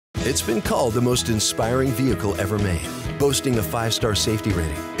It's been called the most inspiring vehicle ever made, boasting a 5-star safety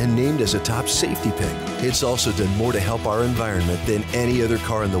rating and named as a top safety pick. It's also done more to help our environment than any other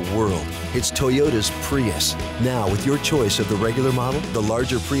car in the world. It's Toyota's Prius. Now with your choice of the regular model, the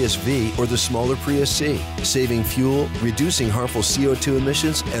larger Prius V, or the smaller Prius C. Saving fuel, reducing harmful CO2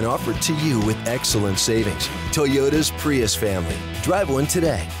 emissions, and offered to you with excellent savings. Toyota's Prius family. Drive one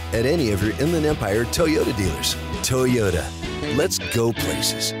today at any of your Inland Empire Toyota dealers. Toyota. Let's go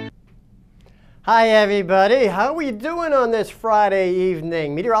places. Hi everybody, how are we doing on this Friday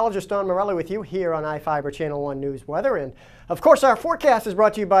evening? Meteorologist Don Morelli with you here on iFIBER Channel 1 News Weather. And of course our forecast is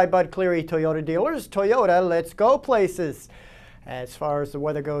brought to you by Bud Cleary Toyota dealers. Toyota, let's go places. As far as the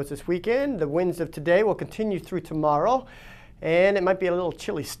weather goes this weekend, the winds of today will continue through tomorrow. And it might be a little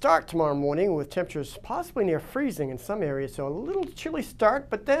chilly start tomorrow morning with temperatures possibly near freezing in some areas. So a little chilly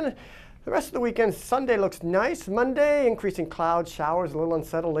start, but then the rest of the weekend, Sunday looks nice. Monday, increasing clouds, showers, a little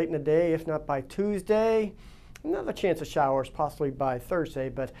unsettled late in the day, if not by Tuesday. Another chance of showers possibly by Thursday,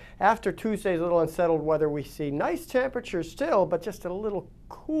 but after Tuesday's a little unsettled weather, we see nice temperatures still, but just a little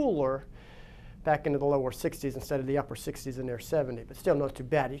cooler, back into the lower 60s instead of the upper 60s and near 70, but still not too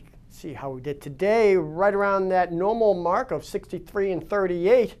bad. You can see how we did today, right around that normal mark of 63 and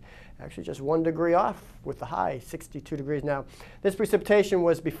 38. Actually just 1 degree off with the high, 62 degrees now. This precipitation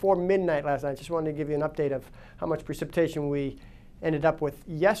was before midnight last night. Just wanted to give you an update of how much precipitation we ended up with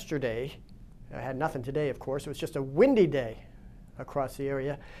yesterday. I had nothing today, of course. It was just a windy day across the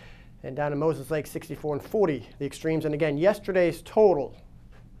area. And down in Moses Lake, 64 and 40, the extremes. And again, yesterday's total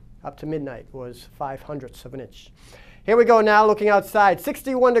up to midnight was 0.05 of an inch. Here we go now, looking outside.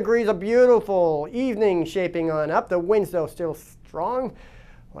 61 degrees, a beautiful evening shaping on up. The winds, though, still strong.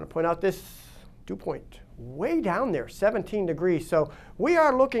 I want to point out this dew point way down there, 17 degrees. So we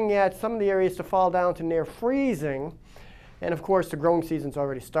are looking at some of the areas to fall down to near freezing. And of course, the growing season's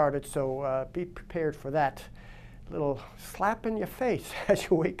already started, so be prepared for that little slap in your face as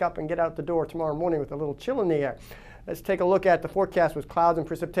you wake up and get out the door tomorrow morning with a little chill in the air. Let's take a look at the forecast with clouds and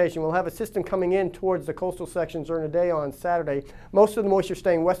precipitation. We'll have a system coming in towards the coastal sections during the day on Saturday. Most of the moisture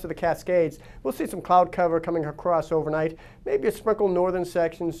staying west of the Cascades. We'll see some cloud cover coming across overnight. Maybe a sprinkle northern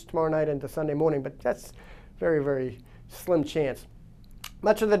sections tomorrow night into Sunday morning, but that's very, very slim chance.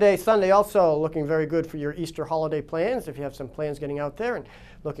 Much of the day Sunday also looking very good for your Easter holiday plans. If you have some plans getting out there and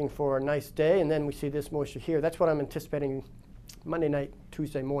looking for a nice day, and then we see this moisture here. That's what I'm anticipating Monday night,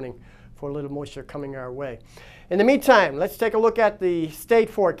 Tuesday morning, for a little moisture coming our way. In the meantime, let's take a look at the state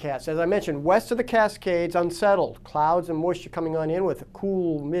forecast. As I mentioned, west of the Cascades, unsettled. Clouds and moisture coming on in with a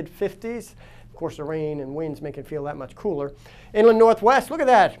cool mid-50s. Of course, the rain and winds make it feel that much cooler. Inland Northwest, look at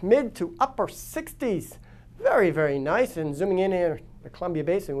that, mid to upper 60s. Very, very nice. And zooming in here, the Columbia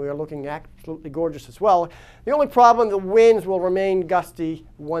Basin, we are looking absolutely gorgeous as well. The only problem, the winds will remain gusty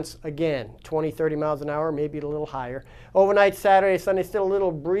once again. 20, 30 miles an hour, maybe a little higher. Overnight, Saturday, Sunday, still a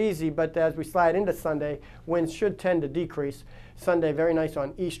little breezy, but as we slide into Sunday, winds should tend to decrease. Sunday, very nice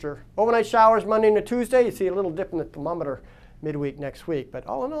on Easter. Overnight showers Monday into Tuesday. You see a little dip in the thermometer midweek next week, but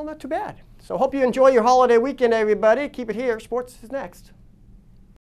all in all, not too bad. So hope you enjoy your holiday weekend, everybody. Keep it here. Sports is next.